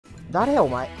誰やお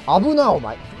前。危なお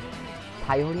前。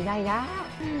頼りないな。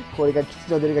これが吉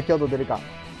祥出るか京都出るか。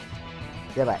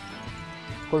やばい。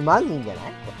これまずいんじゃな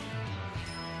い？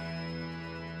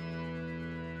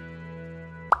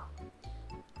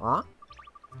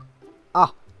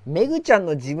あ、めぐちゃん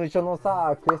の事務所の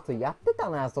さ、クエストやってた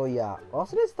な、そういや。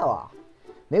忘れてたわ。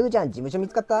めぐちゃん、事務所見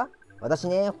つかった？私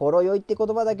ね、ほろ酔いって言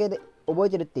葉だけで覚え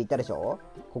てるって言ったでしょ？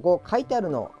ここ書いてある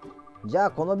の。じゃ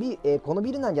あ、このビ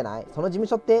ルなんじゃない？その事務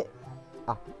所って。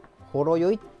あ、ほろ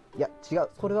酔い？いや、違う。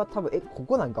それは多分、こ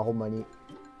こなんか、ほんまに。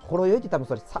ほろ酔いって多分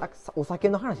それお酒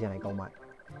の話じゃないか、お前。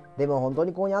でも本当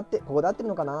にここで合ってる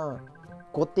のかな？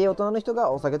ここって大人の人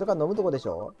がお酒とか飲むとこでし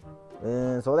ょ？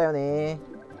そうだよね。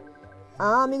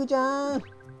めぐちゃん。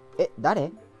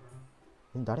誰？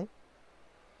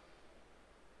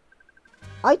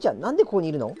愛ちゃん、なんでここに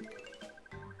いるの？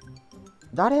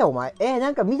誰やお前。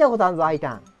なんか見たことあるぞ、愛ち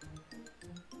ゃん。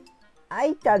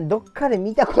愛ちゃん、どっかで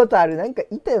見たことある。なんか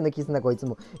いたよね、キスなこいつ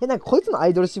も。なんかこいつのア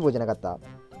イドル志望じゃなかった？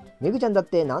めぐちゃんだっ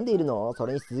てなんでいるの？そ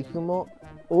れに鈴木くんも。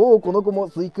おお、この子も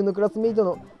鈴木くんのクラスメイト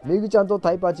のめぐちゃんと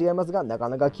タイプは違いますが、なか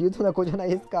なかキュートな子じゃない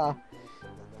ですか。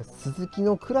鈴木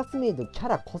のクラスメイトキャ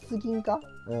ラ濃すぎんか？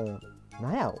な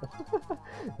んや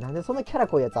なんでそんなキャラ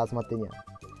濃いやつ集まってんや。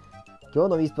今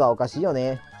日のウィスプはおかしいよ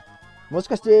ね。もし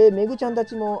かしてめぐちゃんた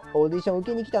ちもオーディション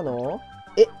受けに来たの？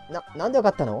なんでわか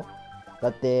ったの？だ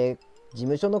って事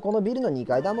務所のこのビルの2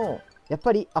階だもん。やっ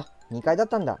ぱり2階だっ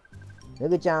たんだ。め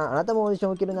ぐちゃん、あなたもオーディショ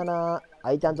ン受けるなら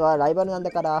愛ちゃんとはライバルなん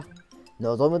だから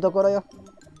望むところよ。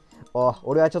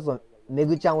俺はちょっとめ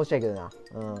ぐちゃん推しやけどな。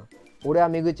俺は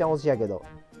めぐちゃん推しやけど。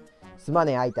すま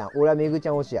ねえ、愛ちゃん。俺はめぐち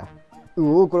ゃん推しや。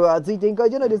これは熱い展開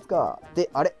じゃないですか。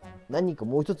あれ何か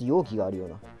もう一つ容器があるよう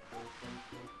な。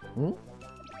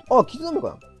傷なめ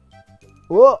か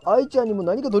な。愛ちゃんにも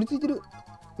何か取り付いてる。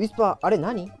ウィスパー、あれ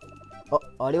何？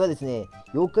あれはですね、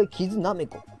妖怪傷なめ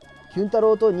こ。キュン太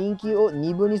郎と人気を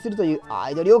二分にするというア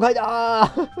イドル妖怪だ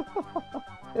ー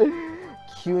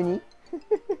急に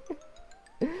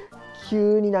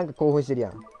急になんか興奮してるや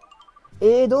ん。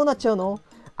どうなっちゃうの？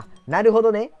なるほ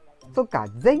どね。そっか、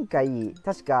前回、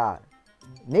確か、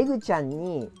めぐちゃん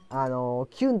に、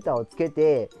キュンタをつけ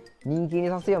て人気に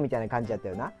させようみたいな感じだった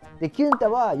よな。で、キュンタ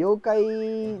は妖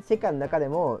怪世界の中で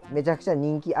もめちゃくちゃ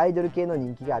人気、アイドル系の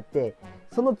人気があって、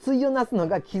その対をなすの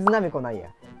が絆なめこなんや。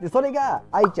で、それが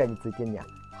愛ちゃんについてんねや。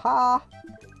はあ。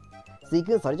スイ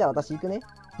くん、それじゃあ私行くね。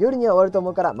夜には終わると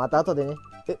思うから、また後でね。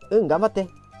頑張って。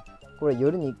これ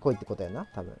夜に来いってことやな、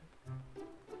多分。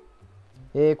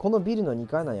このビルの2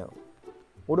階なんや。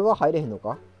俺は入れへんの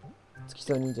か？付き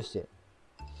添い人として。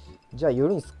じゃあ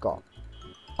夜にすっか。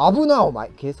危な、お前。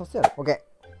警察やろ。オッケ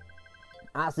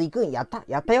ー。スイくん、やった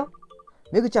よ。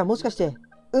めぐちゃん、もしかして、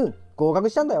合格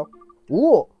したんだよ。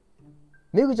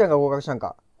めぐちゃんが合格したん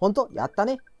か。ほんと？やった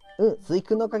ね。スイ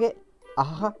くんのおかげ。あ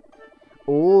はは。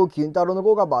キュン太郎の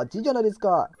子がバッチリじゃないです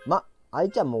か。愛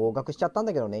ちゃんも合格しちゃったん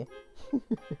だけどね。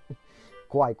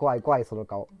怖い、その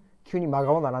顔。急に真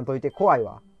顔ならんといて怖い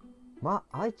わ。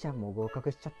愛ちゃんも合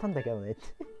格しちゃったんだけどね。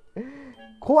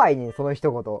怖いね、その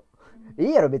一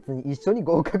言。やろ、別に一緒に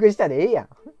合格したでやん。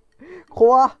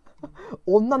怖っ。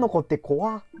女の子って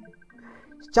怖っ。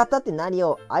しちゃったって何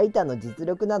よ。愛ちゃんの実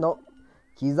力なの。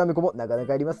傷なめこもなかな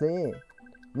かありますね。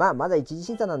まだ一次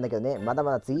審査なんだけどね、まだ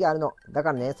まだ次があるの。だ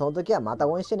からね、その時はまた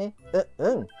応援してね。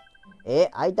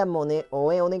愛ちゃんもね、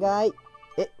応援お願い。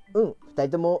二人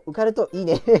とも受かるといい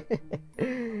ね。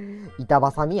板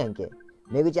挟みやんけ。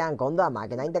めぐちゃん、今度は負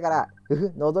けないんだから。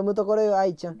望むところよ、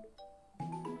愛ちゃん。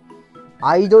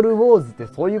アイドルウォーズって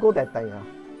そういうことやったんや。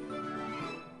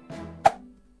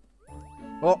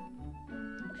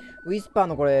ウィスパー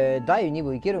のこれ、第2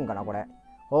部いけるんかな、これ。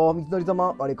三成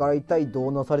様、あれから一体ど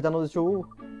うなされたのでしょう？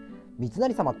三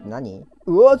成様って何？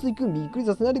スイくんびっくり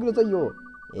させないでくださいよ。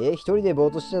一人でぼー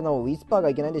っとしてたのをウィスパーが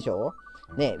いけないでしょ？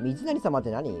ねえ、三成様って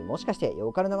何？もしかして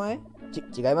妖怪の名前？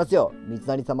違いますよ。三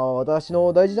成様は私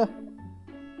の大事な。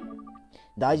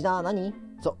何？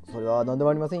それは何でも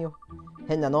ありませんよ。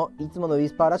変なの、いつものウィ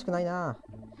スパーらしくないな。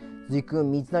辻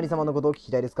君、三成様のことを聞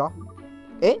きたいですか？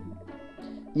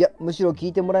いや、むしろ聞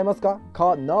いてもらえますか？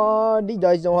かなり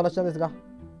大事なお話なんですが。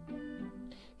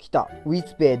来た。ウィ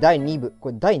スペ第2部。こ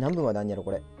れ第何部まであんやろ、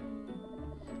これ。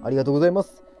ありがとうございま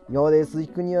す。今まで鈴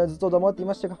木君にはずっと黙ってい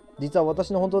ましたが、実は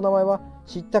私の本当の名前は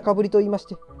知ったかぶりと言いまし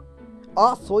て。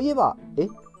そういえば、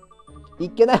い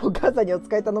っけないお母さんにお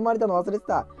使い頼まれたの忘れて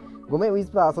た。ごめん、ウィ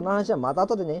スパー、その話はまた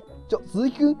後でね。鈴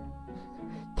木君、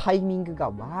タイミングが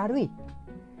悪い。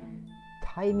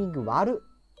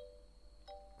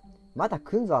また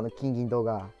来んぞ、あの金銀動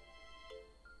画。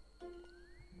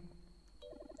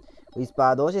ウィス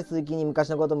パー、どうして鈴木に昔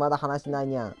のことまだ話してない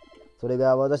にゃん。それ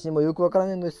が私にもよくわから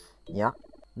ないのです。いや、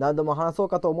何度も話そう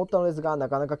かと思ったのですが、な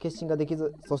かなか決心ができ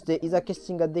ず、そしていざ決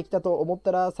心ができたと思っ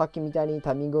たら、さっきみたいに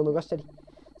タイミングを逃したり、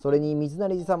それに水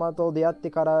成様と出会って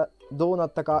からどうな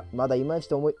ったか、まだいまい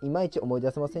ち思い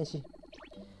出せませんし。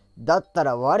だった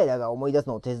ら我らが思い出す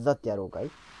のを手伝ってやろうか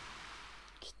い。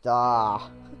きた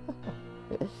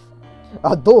ー。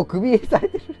あ、銅首にされ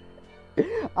てる。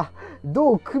あ、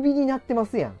銅首になってま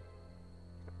すやん。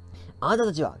あなた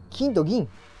たちは金と銀。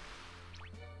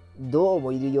銅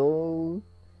もいるよー。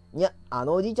いや、あ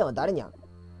のおじいちゃんは誰にゃん。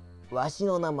わし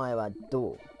の名前は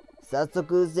銅。早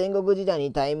速戦国時代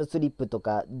にタイムスリップと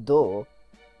かど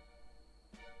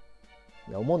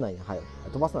う？いや、思んないね。はい。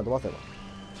飛ばすな、飛ばせば。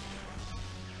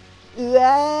う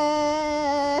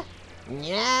わー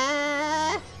にゃー。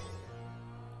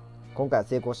今回は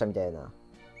成功したみたいな。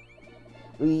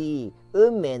うい、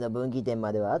運命の分岐点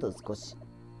まではあと少し。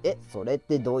それっ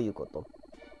てどういうこと？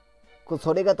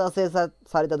それが達成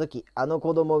された時、あの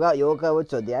子供が妖怪ウォッ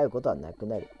チと出会うことはなく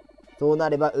なる。そうな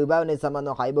れば、ウバウネ様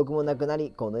の敗北もなくな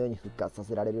り、この世に復活さ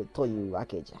せられるというわ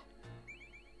けじゃ。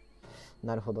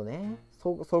なるほどね。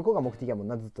そこが目的やもん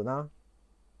な、ずっとな。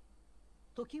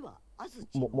時は安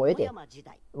土もうええて。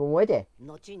もうええて。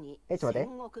後にちょっと待って。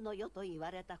戦国の世と言わ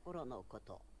れた頃のこ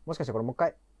と。もしかしてこれもう一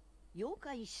回。妖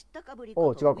怪知ったかぶり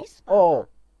ことウィスパーが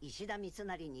石田三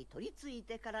成に取り付い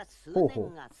てから数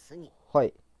年が過ぎ。は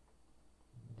い。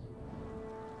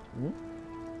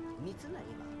三成は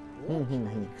大き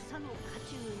な戦の渦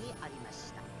中にありま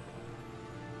した。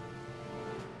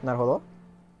なるほど。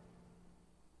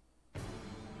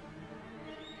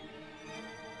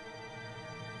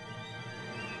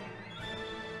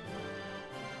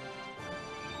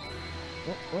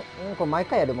これ毎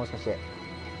回やるもしかして。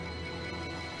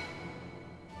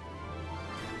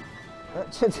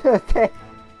ちょっと待って。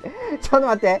ちょっと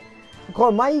待って。こ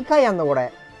れ毎回やんのこ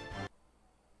れ。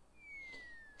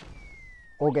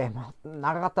オーケー。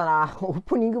長かったな。オー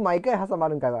プニング毎回挟ま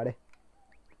るんかよ、あれ。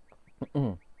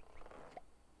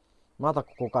またこ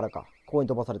こからか。ここに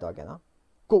飛ばされたわけやな。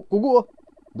ここは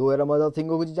どうやらまだ戦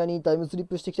国時代にタイムスリッ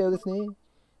プしてきたようですね。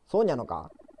そうにゃの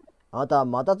か。あなたは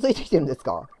またついてきてるんです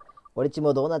か。俺ち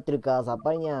もどうなってるかさっ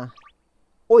ぱりにゃ。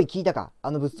おい、聞いたか、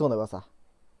あの物騒な噂。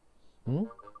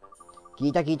聞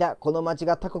いた。この町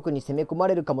が他国に攻め込ま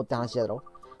れるかもって話やろ。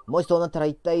もしそうなったら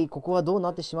一体ここはどうな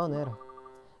ってしまうのやろ。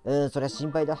そりゃ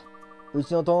心配だ。う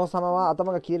ちの殿様は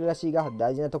頭が切れるらしいが、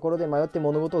大事なところで迷って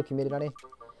物事を決められん。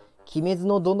鬼滅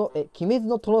の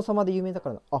殿様で有名だか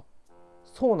らな。あ、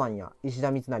そうなんや、石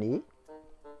田三成。い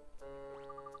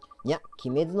や、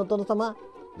鬼滅の殿様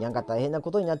なんか大変なこ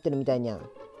とになってるみたいにゃん。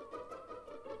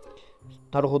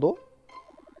なるほど。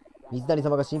水谷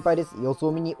様が心配です。様子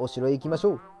を見にお城へ行きまし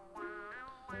ょう。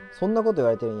そんなこと言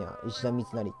われてるんや、石田三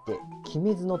成って。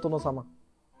鬼滅の殿様。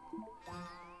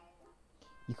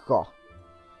行くか。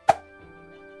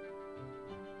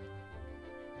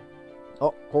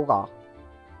ここか。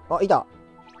いた。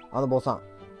あの坊さん。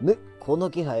この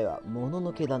気配はもの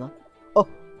のけだな。あ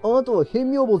なたは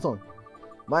変妙坊さん。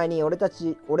前に俺た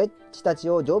ちたち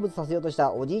を成仏させようとし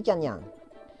たおじいちゃんにゃん。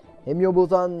変妙坊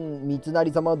さん、三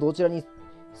成様はどちらに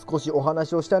少しお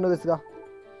話をしたいのですが。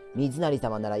三成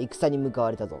様なら戦に向か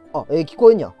われたぞ。聞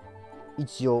こえんにゃ。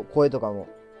一応、声とかも。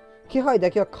気配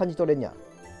だけは感じ取れんにゃ。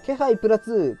気配プラ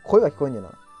ス声は聞こえんにゃ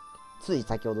な。つい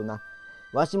先ほどな。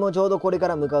わしもちょうどこれか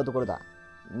ら向かうところだ。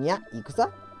にゃ、行く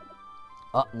さ。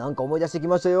なんか思い出してき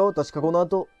ましたよ。確かこの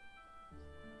後。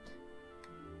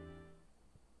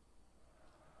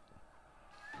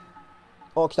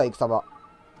来た、戦場。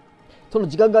その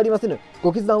時間がありませぬ。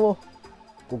ご決断を。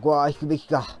ここは引くべき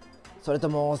か。それと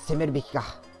も攻めるべきか。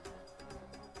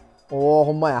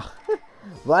ほんまや。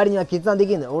我には決断で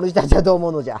きんの。俺たちはどう思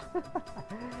うのじゃ。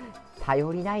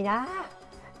頼りないな。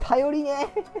頼りね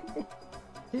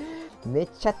え。めっ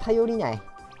ちゃ頼りない。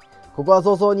ここは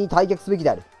早々に退却すべきで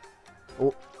ある。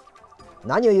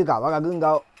何を言うか。我が軍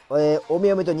がお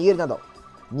めおめと逃げるなど。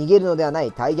逃げるのではな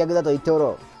い。退却だと言ってお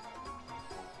ろ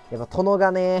う。やっぱ殿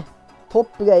がね、トッ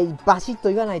プがバシッと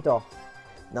言わないと。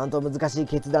なんと難しい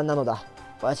決断なのだ。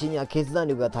わしには決断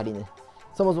力が足りぬ。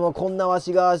そもそもこんなわ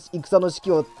しが戦の指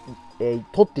揮を、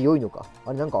取ってよいのか。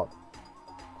あれなんか、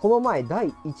この前第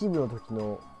1部の時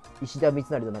の石田三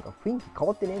成となんか雰囲気変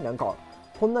わってね。なんか、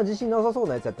こんな自信なさそう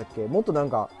なやつやったっけ。もっとなん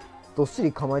か、どっし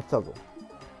り構えてたぞ。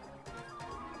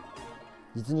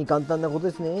実に簡単なこと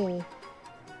ですね。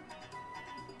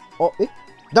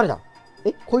誰だ。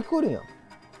声聞こえるんや。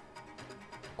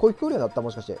声聞こえるようになった。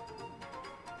もしかして。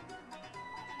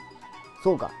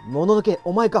そうか、もののけ、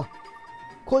お前か。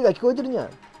声が聞こえてるんや。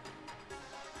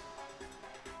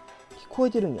聞こえ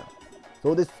てるんや。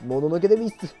そうです、もののけでミ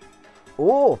ス。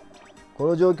ここ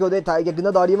の状況で退却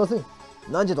などありえません。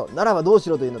なんじゃと、ならばどうし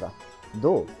ろというのだ。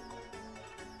どう？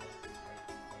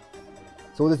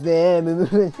そうですね、むむ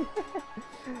む。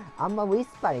あんまウィス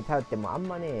パーに頼ってもあん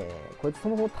まね、こいつそ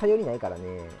もそも頼りないから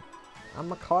ね、あん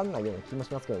ま変わんないような気も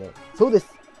しますけどね。そうです。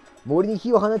森に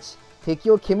火を放ち、敵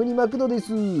を煙に巻くので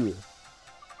す。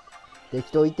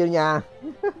適当言ってるにゃん。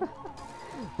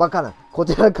バカな。こ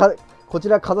ちら風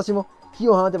下も火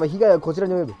を放てば被害はこちら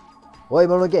に及ぶ。おい、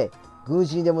もののけ。軍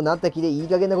師にでもなった気でいい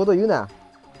加減なことを言うな。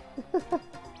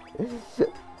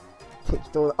適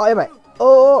当だ。あ、やばい。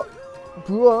おお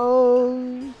ブワー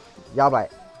ン。やばい。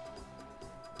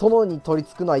殿に取り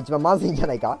付くのは一番まずいんじゃ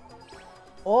ないか。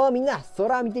おお、みんな、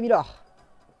空見てみろ。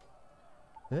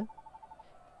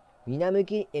南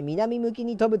向き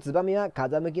に飛ぶツバメは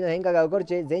風向きの変化が起こる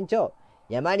中、前兆。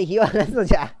山に火を放つの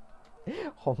じゃ。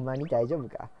ほんまに大丈夫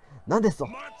か。なんですと。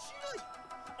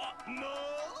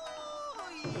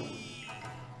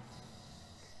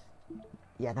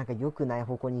いや、なんか良くない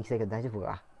方向に行きたいけど大丈夫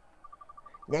か。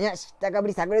にゃにゃ、知ったかぶ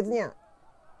り炸裂にゃん。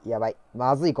やばい。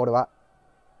まずい、これは。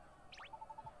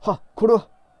は、これは。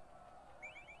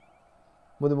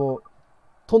もうでも、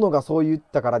殿がそう言っ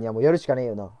たからにはもうやるしかねえ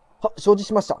よな。は、承知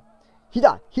しました。火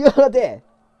だ、火が放て。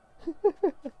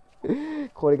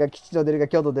これが吉と出るか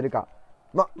京都出るか。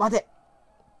待て。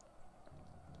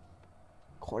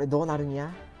これどうなるん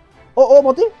や。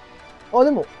待って。あ、で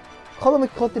も風向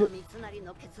き変わってる。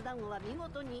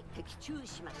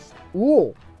お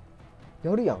お、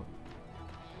やるやん。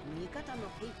味方の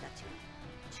兵たちが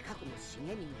近くの茂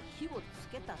みに火をつ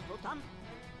けた途端、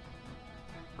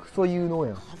クソ有能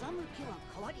やん。風向きは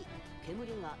変わり、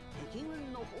煙が敵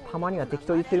軍の方へ。たまには適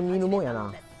当言ってる見るもんや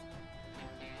な。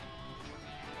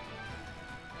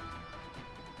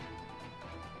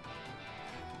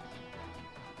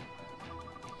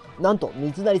なんと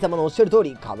三成様のおっしゃる通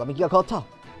り風向きが変わった。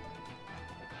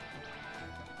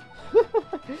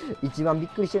一番びっ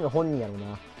くりしてるの本人やろ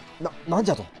な。なん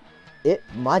じゃと。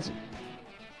マジ。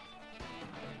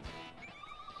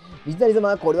三成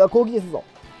様、これは好機ですぞ。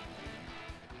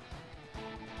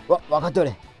分かってお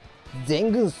れ。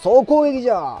全軍総攻撃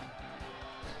じゃ。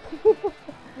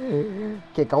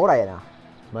結果オラやな。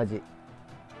マジ。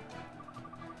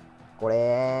こ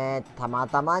れたま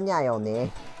たまにゃよ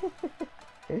ね。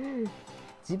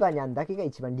ジバニャンだけが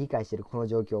一番理解してるこの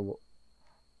状況を。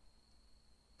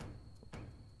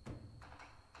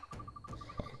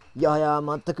いや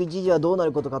全く一時はどうな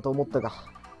ることかと思ったが、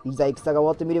いざ戦が終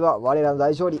わってみれば我らの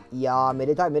大勝利。いやー、め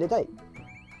でたいめでたい。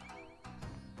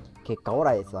結果オ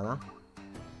ライですわな。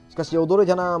しかし驚い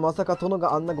たな。まさか殿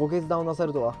があんなご決断をなさ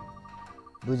るとは。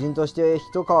武人として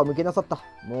一皮むけなさった。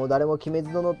もう誰も鬼滅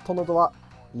の殿とは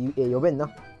呼べんな。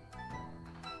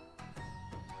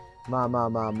まあ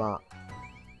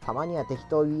たまには適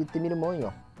当言ってみるもん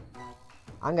よ。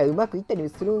案外うまくいったり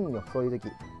するんよ、そういう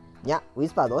時。にゃ、ウィ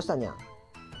スパーどうしたにゃ。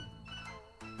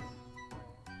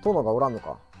殿がおらんの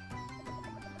か。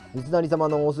三成様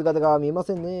のお姿が見えま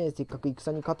せんね。せっかく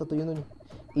戦に勝ったというのに。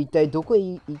一体どこへ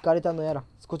行かれたのやら。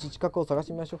少し近くを探し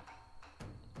てみましょ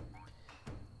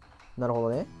う。なるほ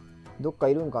どね。どっか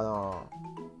いるんかな。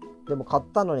でも勝っ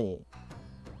たのに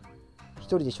一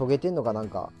人でしょげてんのか。なん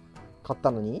か勝っ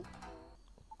たのに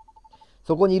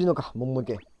そこにいるのか、もんも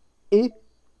け。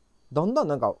だんだん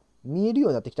なんか見えるよ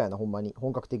うになってきたんやな、ほんまに。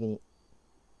本格的に。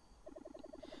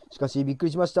しかしびっく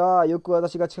りしました。よく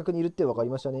私が近くにいるって分かり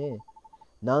ましたね。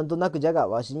なんとなくじゃが、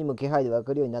わしにも気配で分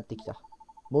かるようになってきた。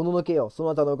もののけよ、そ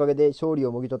なたのおかげで勝利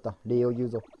をもぎ取った。礼を言う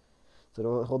ぞ。それ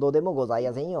ほどでもござい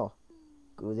やせんよ。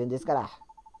偶然ですから。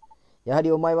やはり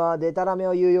お前はデタラメ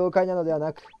を言う妖怪なのでは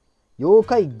なく、妖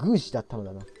怪軍師だったの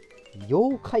だな。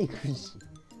妖怪軍師。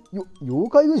妖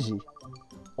怪軍師？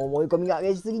思い込みが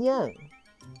激しすぎにゃん。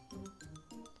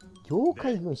妖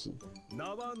怪軍師。名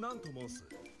は何と申す？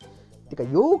てか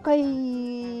妖怪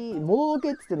ものの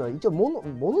けっつってのは一応も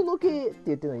ののけって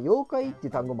言ってるのに妖怪ってい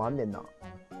う単語もあんねんな。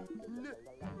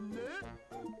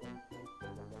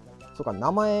そうか、名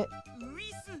前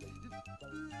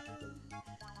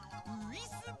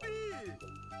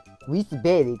ウィス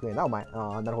ベーでいくんやな、お前。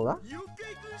ああ、なるほどな。妖怪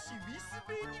軍師ウィス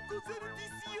ベにござ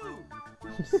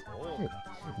るですよ。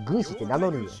軍師って名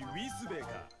乗るんや。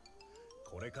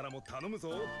これからも頼む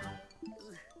ぞ。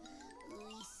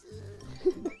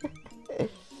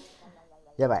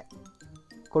やばい。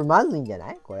これまずいんじゃ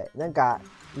ない？これなんか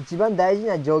一番大事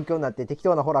な状況になって適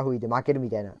当なホラ吹いて負けるみ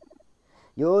たいな。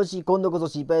よーし、今度こそ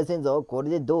失敗せんぞ。これ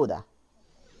でどうだ？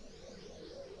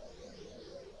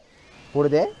これ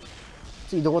で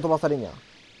次どこ飛ばされんや。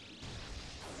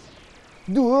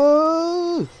ド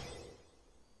ゥー。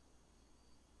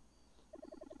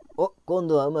お、今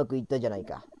度はうまくいったじゃない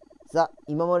か。さあ、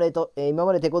今まで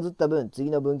手こずった分、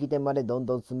次の分岐点までどん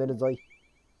どん進めるぞい。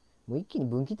もう一気に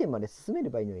分岐点まで進めれ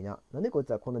ばいいのにな。なんでこい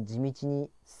つはこんな地道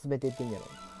に進めていってんやろ。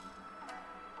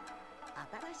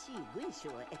新しい軍師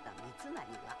を得た三成は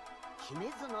姫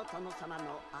津の殿様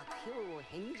の悪評を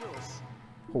返上し、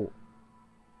ほう。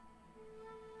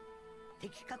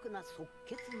的確な即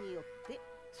決によって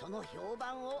その評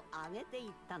判を上げてい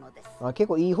ったのです。あ、結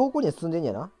構いい方向に進んでん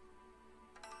やな。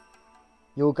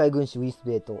妖怪軍師ウィス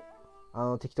ベェと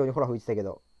適当にほら吹いてたけ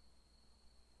ど。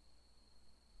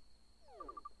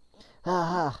はあ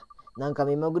はあ、なんか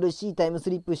目まぐるしいタイムス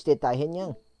リップして大変にゃ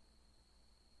ん。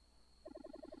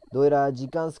どうやら時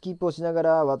間スキップをしなが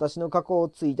ら私の過去を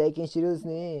追体験しているようです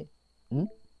ね。ん？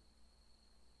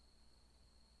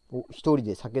お、一人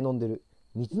で酒飲んでる。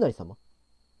三成様。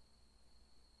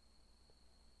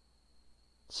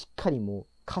しっかりもう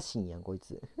家臣やんこい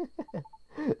つ。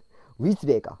ウィス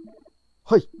ベェか。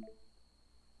はい。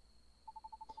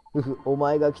お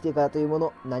前が来てからというも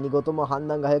の、何事も判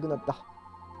断が早くなった。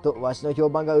と、わしの評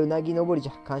判がうなぎ登りじ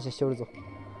ゃ。感謝しておるぞ。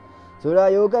それは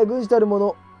妖怪軍師たるも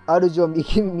の、主を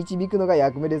導くのが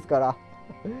役目ですから。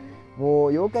もう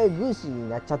妖怪軍師に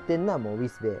なっちゃってんな、もうウィ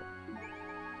スベェ。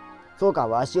そうか、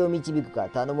わしを導くか、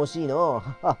頼もしいの。は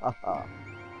ははは。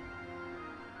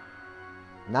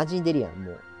馴染んでるやん、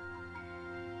もう。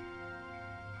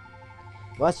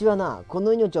わしはな、こ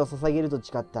の命を捧げると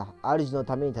誓った主の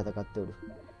ために戦っておる。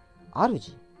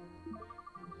主？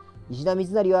石田三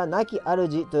成は亡き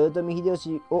主、豊臣秀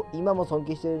吉を今も尊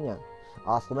敬してるんやん。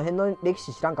あ、その辺の歴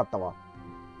史知らんかったわ。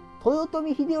豊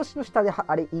臣秀吉の下で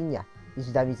あれいいんや。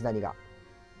石田三成が。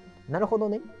なるほど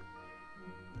ね。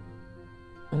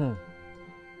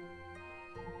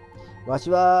わ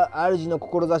しは主の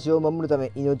志を守るた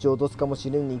め命を落とすかもし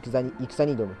れぬ戦に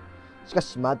挑む。しか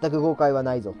し全く後悔は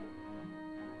ないぞ。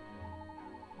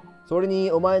それ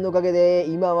にお前のおかげで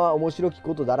今は面白き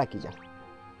ことだらけじゃ。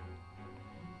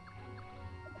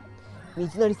三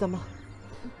成様。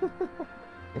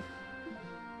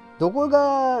どこ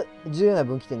が重要な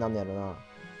分岐点なんのやろな。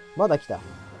まだ来た。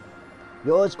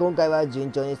よし、今回は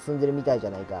順調に進んでるみたいじゃ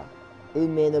ないか。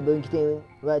運命の分岐点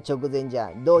は直前じ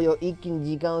ゃ。どうよ、一気に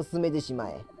時間を進めてしま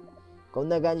え。こん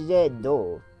な感じで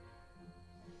どう？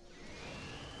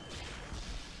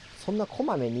そんなこ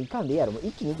まめにいかんでいいやろ。もう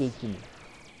一気にいけ、一気に。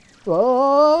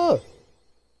わあ！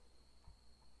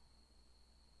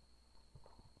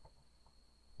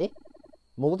え？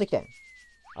戻ってきたやん。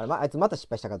あれ、あいつまた失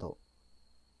敗したかと。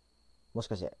もし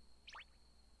かして。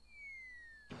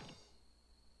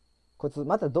こいつ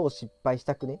またどう失敗し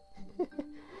たくね？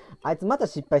あいつまた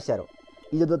失敗したやろ。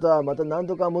いたたた、またなん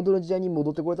とか元の時代に戻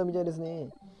ってこれたみたいですね。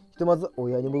ひとまずお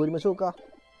部屋に戻りましょうか。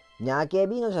にゃけ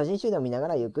B の写真集でも見なが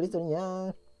らゆっくりするにゃー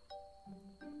ん。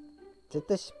絶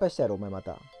対失敗したやろ、お前ま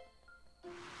た。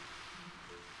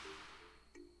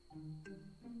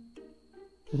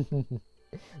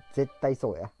絶対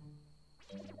そうや。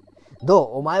ど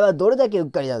う？お前はどれだけうっ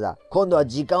かりなんだ。今度は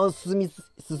時間を進め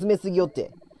すぎよっ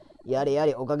て。やれや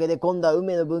れ、おかげで今度は運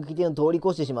命の分岐点を通り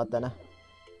越してしまったな。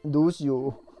どうしよ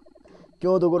う。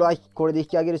今日のところはこれで引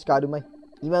き上げるしかあるまい。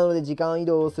今ので時間移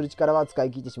動をする力は使い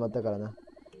切ってしまったからな。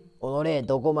おのれ、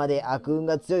どこまで悪運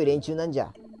が強い連中なんじ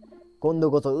ゃ。今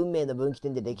度こそ運命の分岐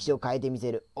点で歴史を変えてみ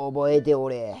せる。覚えてお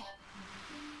れ。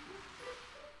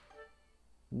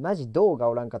マジ銅が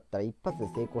おらんかったら一発で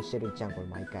成功してるんちゃうんこれ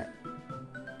毎回。